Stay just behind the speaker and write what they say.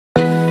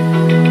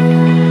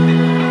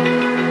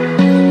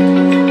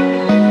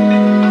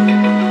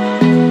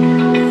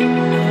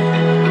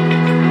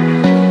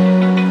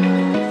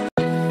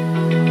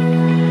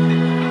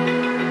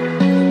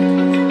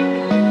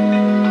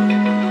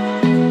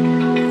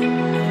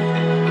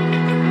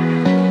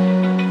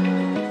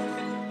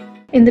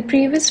In the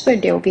previous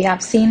video, we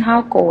have seen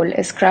how coal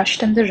is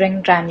crushed in the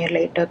ring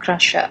granulator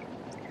crusher.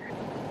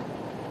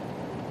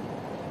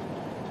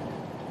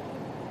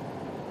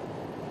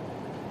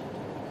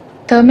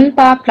 Thermal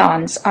power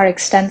plants are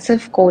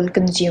extensive coal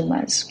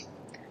consumers,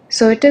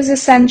 so it is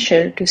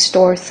essential to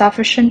store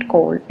sufficient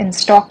coal in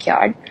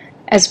stockyard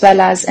as well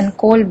as in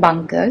coal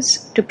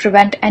bunkers to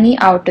prevent any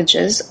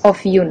outages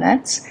of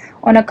units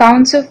on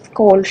account of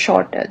coal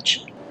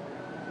shortage.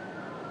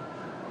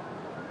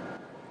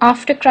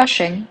 After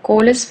crushing,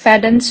 coal is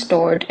fed and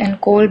stored in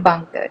coal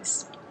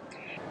bunkers.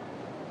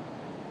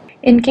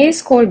 In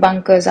case coal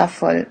bunkers are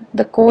full,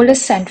 the coal is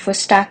sent for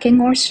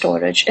stacking or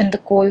storage in the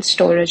coal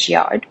storage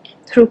yard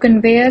through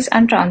conveyors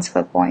and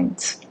transfer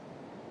points.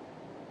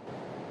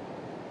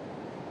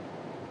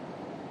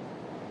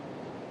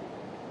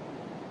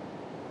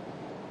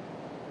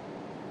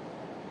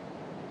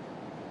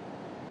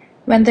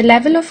 When the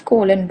level of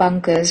coal in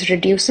bunkers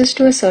reduces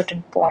to a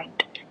certain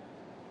point,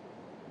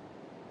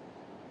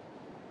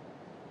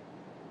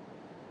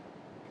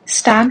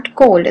 stacked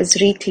coal is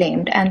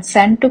reclaimed and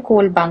sent to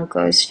coal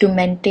bunkers to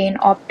maintain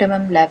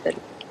optimum level.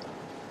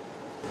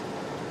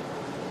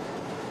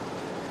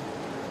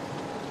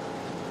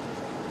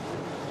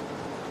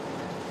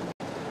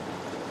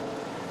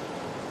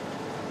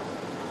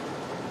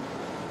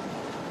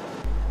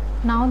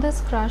 Now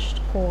this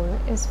crushed coal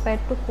is fed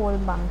to coal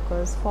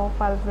bunkers for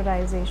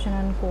pulverization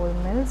in coal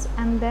mills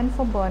and then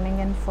for burning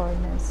in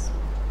furnace.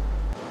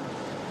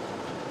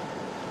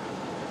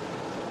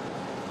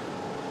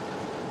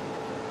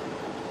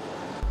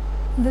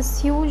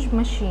 This huge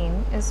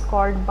machine is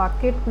called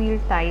bucket wheel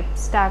type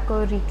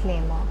stacker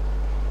reclaimer.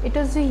 It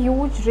is a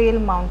huge rail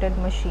mounted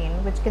machine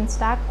which can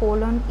stack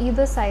coal on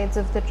either sides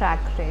of the track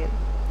rail.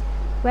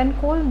 When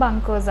coal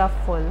bunkers are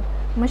full,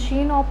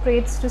 machine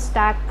operates to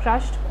stack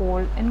crushed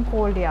coal in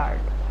coal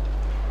yard.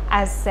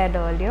 As said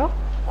earlier,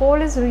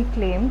 coal is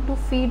reclaimed to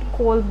feed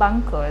coal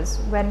bunkers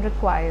when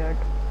required.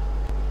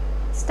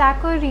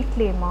 Stacker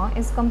reclaimer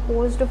is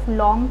composed of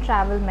long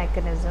travel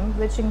mechanism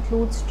which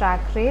includes track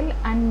rail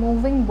and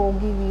moving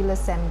bogie wheel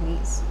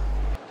assemblies.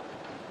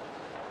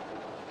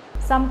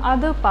 Some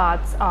other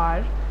parts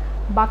are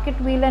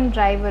bucket wheel and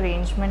drive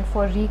arrangement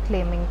for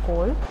reclaiming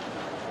coal,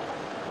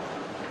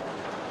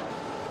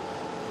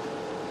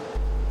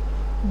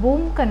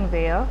 boom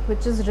conveyor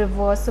which is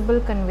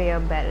reversible conveyor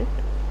belt,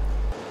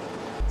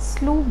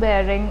 slew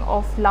bearing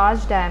of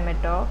large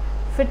diameter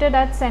fitted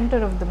at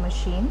center of the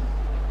machine,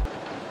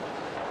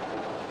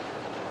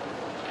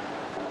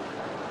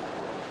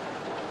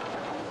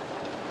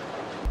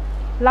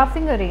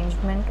 luffing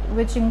arrangement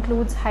which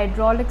includes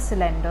hydraulic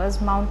cylinders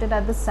mounted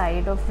at the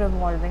side of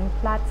revolving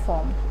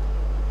platform.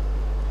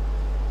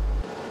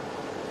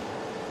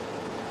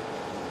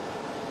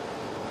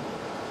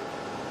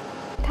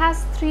 It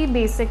has three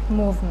basic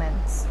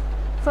movements.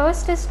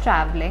 First is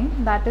travelling,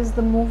 that is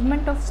the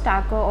movement of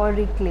stacker or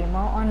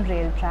reclaimer on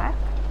rail track.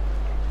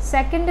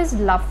 Second is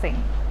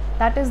luffing,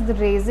 that is the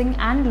raising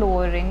and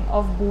lowering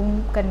of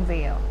boom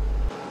conveyor.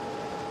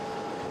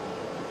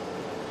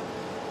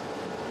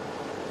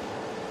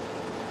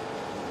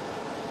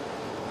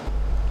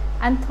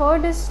 And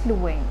third is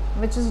slewing,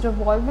 which is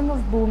revolving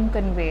of boom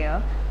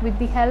conveyor with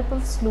the help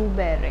of slew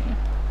bearing.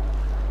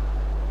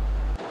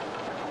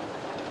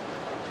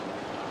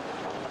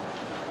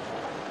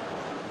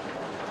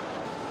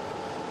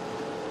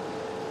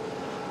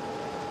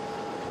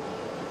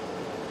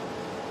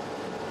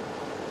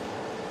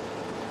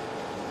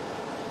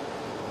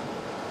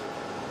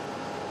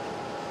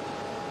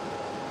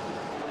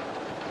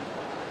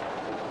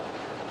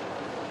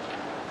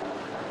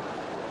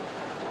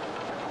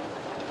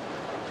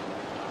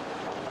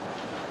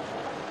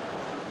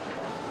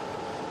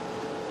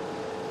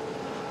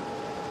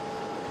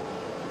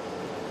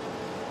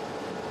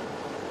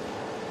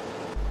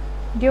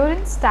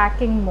 During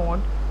stacking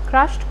mode,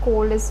 crushed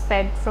coal is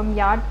fed from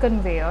yard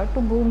conveyor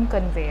to boom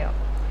conveyor.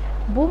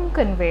 Boom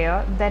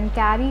conveyor then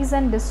carries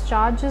and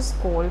discharges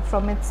coal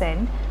from its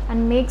end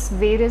and makes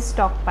various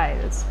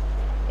stockpiles.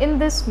 In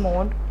this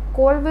mode,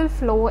 coal will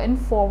flow in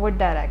forward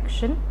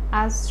direction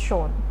as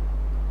shown.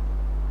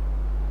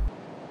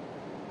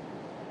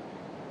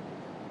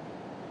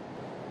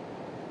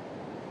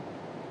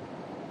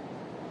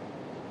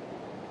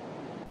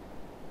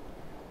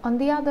 On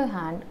the other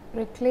hand,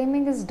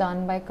 reclaiming is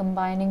done by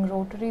combining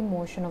rotary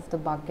motion of the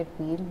bucket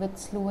wheel with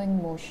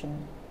slewing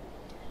motion.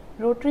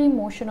 Rotary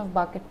motion of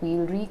bucket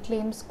wheel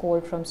reclaims coal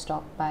from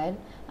stockpile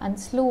and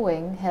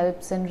slewing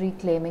helps in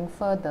reclaiming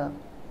further.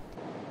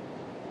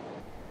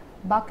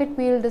 Bucket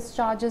wheel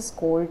discharges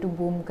coal to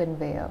boom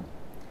conveyor.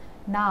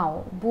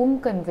 Now, boom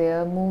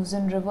conveyor moves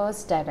in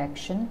reverse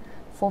direction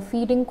for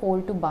feeding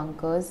coal to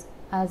bunkers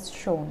as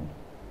shown.